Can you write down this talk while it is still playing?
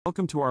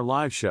Welcome to our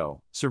live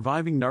show,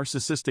 Surviving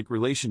Narcissistic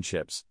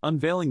Relationships,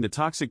 Unveiling the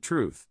Toxic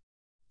Truth.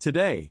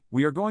 Today,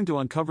 we are going to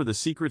uncover the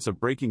secrets of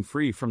breaking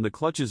free from the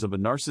clutches of a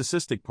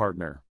narcissistic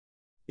partner.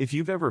 If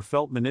you've ever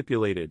felt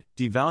manipulated,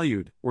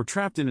 devalued, or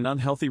trapped in an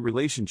unhealthy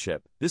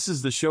relationship, this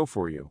is the show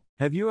for you.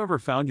 Have you ever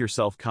found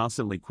yourself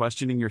constantly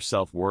questioning your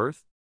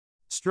self-worth?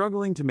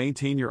 Struggling to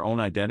maintain your own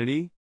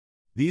identity?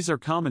 These are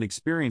common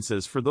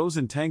experiences for those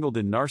entangled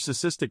in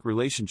narcissistic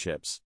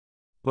relationships.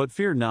 But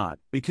fear not,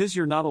 because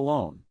you're not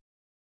alone.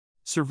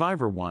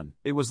 Survivor 1,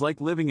 it was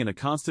like living in a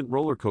constant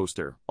roller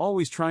coaster,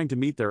 always trying to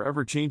meet their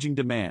ever-changing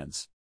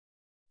demands.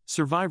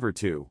 Survivor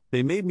 2,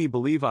 they made me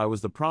believe I was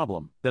the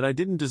problem, that I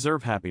didn't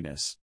deserve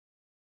happiness.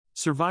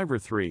 Survivor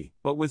 3,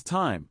 but with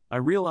time, I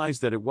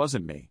realized that it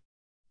wasn't me.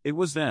 It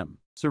was them.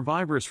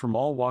 Survivors from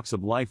all walks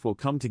of life will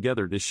come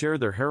together to share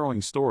their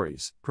harrowing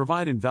stories,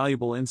 provide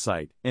invaluable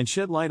insight, and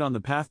shed light on the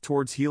path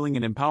towards healing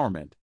and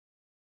empowerment.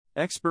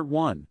 Expert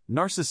 1,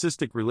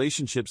 narcissistic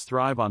relationships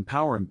thrive on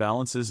power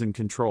imbalances and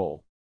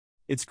control.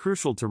 It's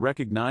crucial to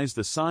recognize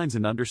the signs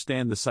and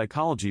understand the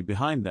psychology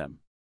behind them.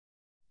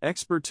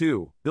 Expert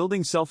 2,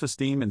 building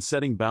self-esteem and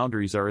setting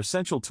boundaries are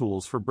essential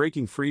tools for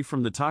breaking free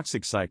from the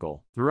toxic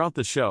cycle. Throughout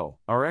the show,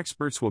 our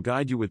experts will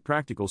guide you with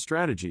practical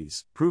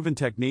strategies, proven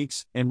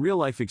techniques, and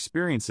real-life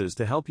experiences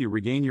to help you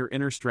regain your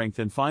inner strength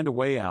and find a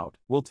way out.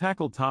 We'll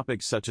tackle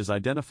topics such as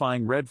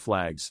identifying red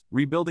flags,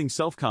 rebuilding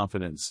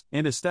self-confidence,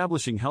 and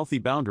establishing healthy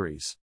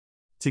boundaries.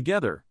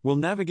 Together, we'll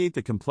navigate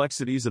the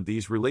complexities of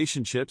these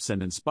relationships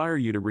and inspire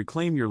you to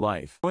reclaim your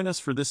life. Join us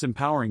for this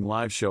empowering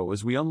live show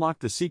as we unlock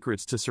the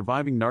secrets to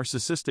surviving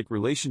narcissistic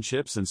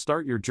relationships and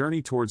start your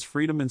journey towards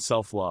freedom and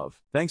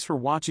self-love. Thanks for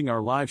watching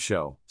our live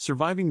show,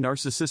 Surviving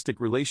Narcissistic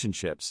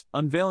Relationships,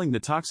 Unveiling the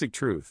Toxic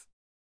Truth.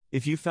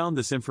 If you found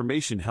this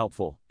information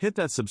helpful, hit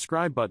that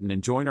subscribe button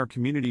and join our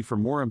community for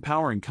more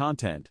empowering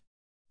content.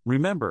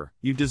 Remember,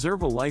 you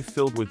deserve a life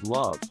filled with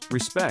love,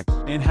 respect,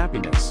 and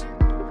happiness.